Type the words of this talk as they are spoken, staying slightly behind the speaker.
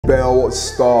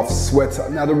Belstaff sweater.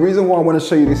 Now the reason why I want to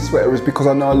show you this sweater is because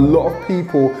I know a lot of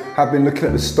people have been looking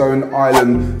at the Stone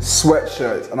Island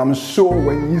sweatshirts, and I'm sure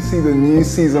when you see the new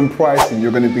season pricing,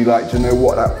 you're going to be like, do you know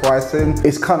what, that pricing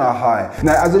is kind of high.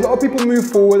 Now as a lot of people move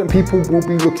forward, and people will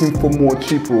be looking for more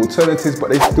cheaper alternatives, but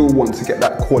they still want to get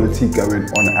that quality going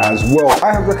on as well.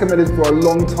 I have recommended for a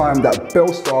long time that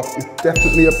Belstaff is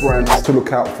definitely a brand to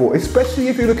look out for, especially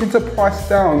if you're looking to price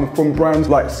down from brands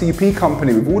like CP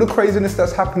Company. With all the craziness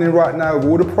that's happening right now, with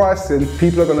all the pricing,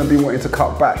 people are going to be wanting to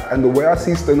cut back. And the way I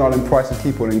see Stone Island prices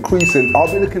keep on increasing,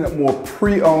 I'll be looking at more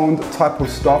pre-owned type of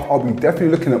stuff. I'll be definitely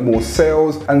looking at more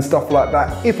sales and stuff like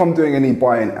that if I'm doing any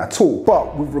buying at all.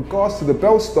 But with regards to the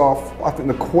Belstaff, I think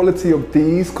the quality of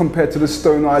these compared to the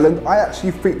Stone Island, I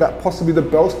actually think that possibly the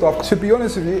Belstaff, to be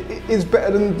honest with you, is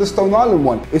better than the Stone Island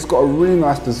one. It's got a really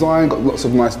nice design, got lots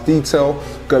of nice detail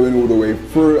going all the way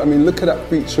through. I mean, look at that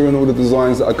feature and all the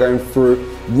designs that are going through.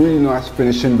 Really nice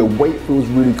finishing, the weight feels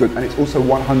really good, and it's also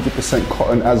 100%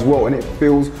 cotton as well, and it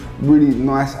feels really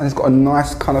nice, and it's got a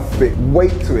nice kind of thick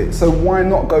weight to it. So why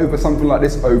not go for something like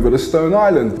this over the Stone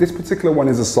Island? This particular one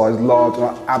is a size large, and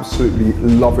I absolutely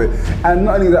love it. And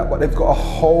not only that, but they've got a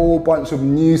whole bunch of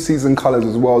new season colors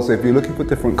as well. So if you're looking for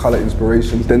different color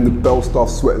inspirations, then the Belstaff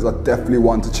sweaters are definitely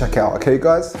one to check out, okay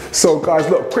guys? So guys,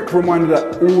 look, quick reminder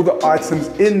that all the items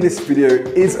in this video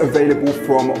is available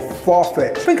from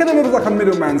Farfetch. Think of them as like a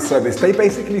middleman service. They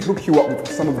basically hook you up with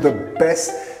some of the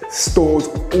best stores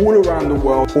all around the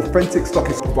world. Authentic Stock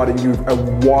is providing you with a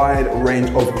wide range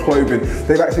of clothing.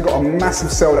 They've actually got a massive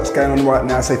sale that's going on right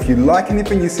now, so if you like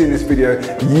anything you see in this video,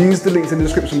 use the links in the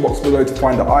description box below to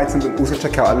find the items, and also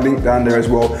check out a link down there as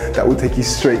well that will take you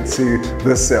straight to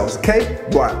the sales. Okay,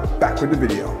 right, back with the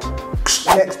video.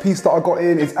 Next piece that I got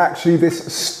in is actually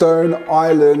this Stone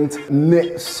Island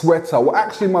knit sweater. Well,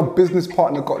 actually my business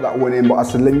partner got that one in, but I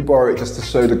said let me borrow it just to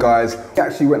show the guys. He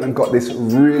actually went and got this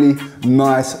really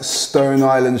nice Stone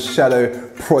Island Shadow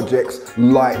Projects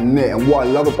light knit, and what I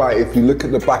love about it, if you look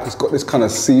at the back, it's got this kind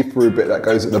of see-through bit that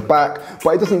goes at the back,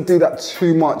 but it doesn't do that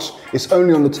too much. It's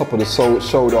only on the top of the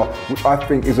shoulder, which I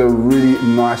think is a really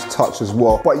nice touch as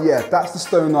well. But yeah, that's the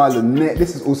Stone Island knit.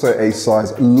 This is also a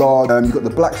size large. You've got the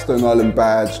black Stone Island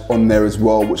badge on there as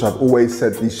well, which I've always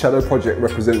said the Shadow Project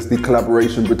represents the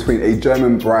collaboration between a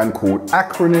German brand called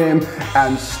Acronym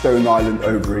and Stone Island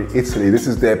over in Italy. This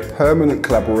is their permanent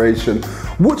collaboration,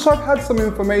 which I've had some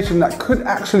information that could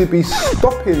actually be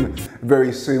stopping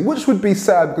very soon, which would be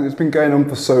sad because it's been going on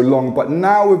for so long. But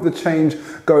now with the change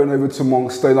going over to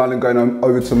Stone Island going on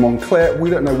over to Moncler, we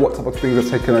don't know what type of things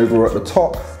are taken over at the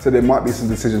top, so there might be some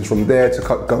decisions from there to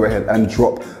go ahead and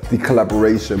drop the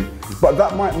collaboration. But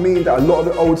that might mean that a lot of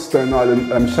the old Stone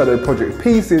Island Shadow Project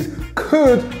pieces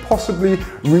could possibly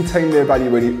retain their value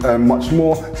much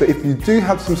more. So if you do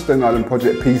have some Stone Island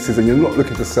Project pieces and you're not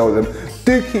looking to sell them,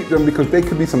 do keep them, because they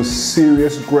could be some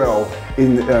serious grail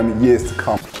in years to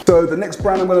come. So the next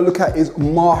brand I'm going to look at is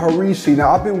Maharishi.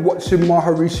 Now I've been watching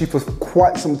Maharishi for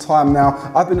quite some time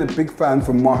now. I've been a big fan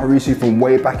from Maharishi from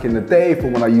way back in the day,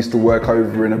 from when I used to work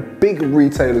over in a big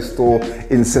retailer store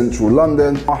in central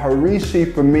London.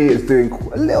 Maharishi for me is doing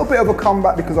a little bit of a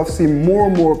comeback because I've seen more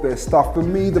and more of their stuff. For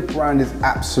me, the brand is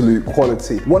absolute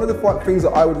quality. One of the things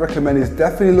that I would recommend is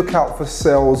definitely look out for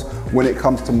sales when it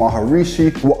comes to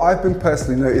Maharishi. What I've been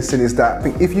personally noticing is that I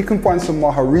think if you can find some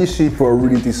Maharishi for a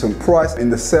really decent price in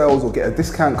the sales or get a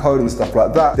discount code and stuff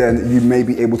like that, then you may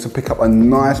be able to pick up a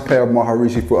nice pair of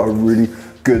Maharishi for a really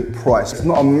good price. It's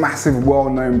not a massive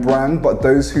well-known brand, but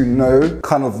those who know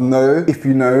kind of know, if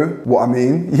you know what I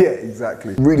mean. Yeah,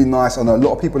 exactly. Really nice. I know a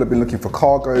lot of people have been looking for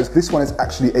cargos. This one is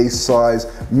actually a size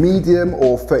medium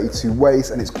or 32 waist,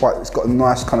 and it's got a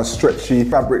nice kind of stretchy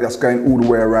fabric that's going all the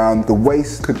way around. The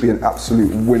waist could be an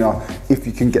absolute winner if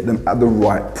you can get them at the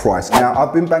right price. Now,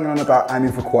 I've been banging on about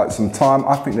Ami for quite some time.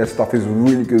 I think their stuff is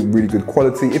really good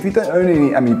quality. If you don't own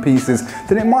any Ami pieces,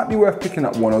 then it might be worth picking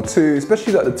up one or two,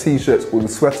 especially like the t-shirts or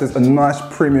the sweaters. A nice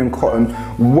premium cotton,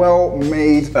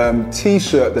 well-made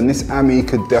t-shirt, then this Ami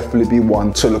could definitely be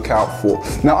one to look out for.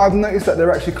 Now, I've noticed that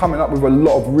they're actually coming up with a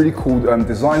lot of really cool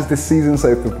designs this season.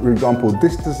 So for example,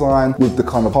 this design with the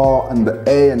kind of heart and the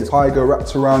A and the tiger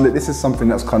wrapped around it, this is something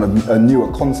that's kind of a newer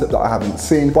concept that I haven't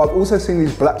seen. But I've also seen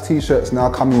these black t-shirts now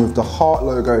coming with the heart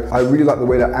logo. I really like the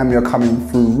way that Ami are coming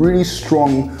through really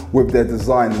strong with their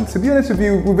design. And to be honest with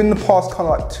you, within the past kind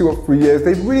of like 2 or 3 years,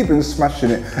 they've really been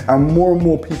smashing it, and more and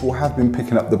more people have been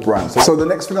picking up the brand. So the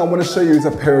next thing I want to show you is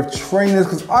a pair of trainers,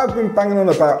 because I've been banging on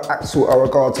about Axel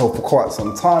Arigato for quite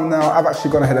some time now. I've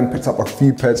actually gone ahead and picked up a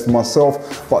few pairs for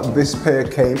myself, but this pair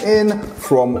came in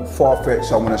from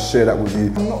Farfetch. I want to share that with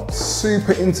you. I'm not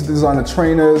super into designer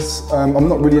trainers. I'm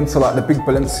not really into like the big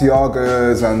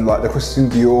Balenciagas and like the Christian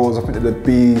Dior's. I think they're the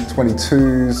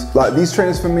B22s. Like these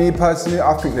trainers for me personally,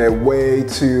 I think they're way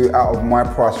too out of my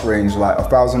price range. Like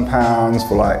 £1,000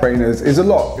 for like trainers is a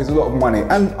lot of money,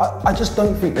 and I just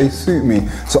don't think they suit me.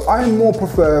 So I more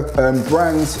prefer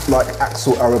brands like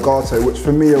Axel Arigato, which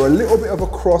for me are a little bit of a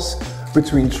cross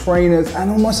between trainers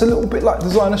and almost a little bit like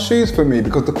designer shoes for me,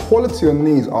 because the quality on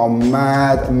these are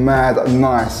mad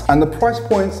nice, and the price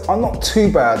points are not too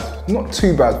bad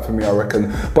for me, I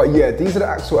reckon. But yeah, these are the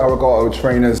Axel Arigato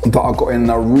trainers that I got in,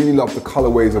 and I really love the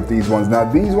colorways of these ones.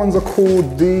 Now these ones are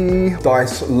called the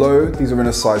Dice Low. These are in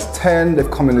a size 10.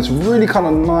 They've come in this really kind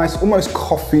of nice, almost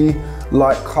coffee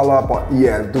like color, but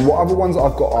yeah, the other ones that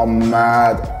I've got are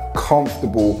mad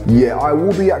comfortable. Yeah, I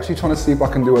will be actually trying to see if I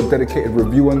can do a dedicated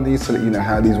review on these to let you know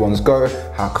how these ones go,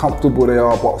 how comfortable they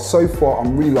are, but so far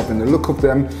I'm really loving the look of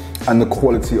them, and the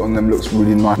quality on them looks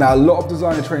really nice. Now a lot of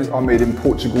designer trainers are made in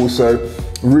Portugal, so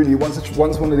really once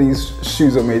one of these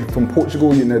shoes are made from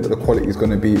Portugal, you know that the quality is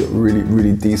going to be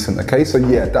really decent. Okay, so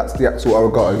yeah, that's the Axel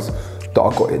Arigatos that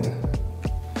I got in.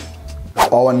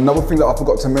 Oh, another thing that I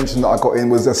forgot to mention that I got in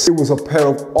was a pair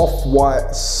of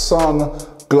off-white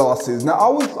sunglasses.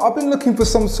 Now I've been looking for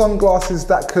some sunglasses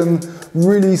that can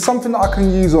really, something that I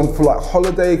can use on for like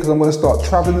holiday, because I'm going to start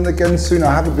traveling again soon.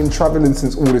 I haven't been traveling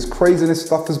since all this craziness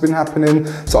stuff has been happening,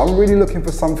 so I'm really looking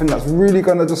for something that's really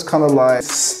going to just kind of like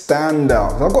stand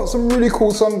out. I've got some really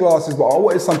cool sunglasses, but I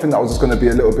wanted something that was just going to be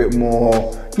a little bit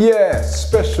more, yeah,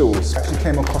 special. I actually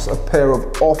came across a pair of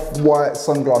off-white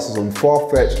sunglasses on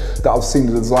Farfetch that I've seen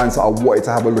the designs, that I wanted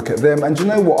to have a look at them. And you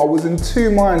know what, I was in two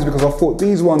minds, because I thought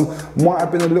these ones might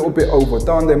have been a little bit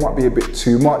overdone, they might be a bit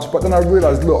too much, but then I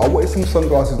realized, look, I wanted some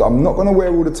sunglasses that I'm not going to wear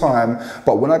all the time,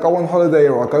 but when I go on holiday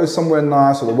or I go somewhere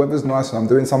nice or the weather's nice and I'm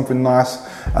doing something nice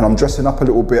and I'm dressing up a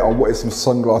little bit, I wanted some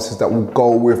sunglasses that will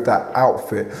go with that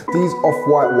outfit. These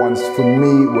off-white ones for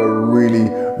me were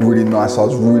really nice. I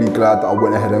was really glad that I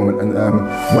went ahead and went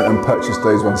and purchased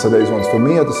those ones. So those ones for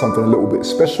me are just something a little bit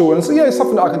special, and so yeah, it's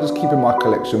something that I can just keep in my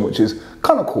collection, which is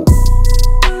kind of cool.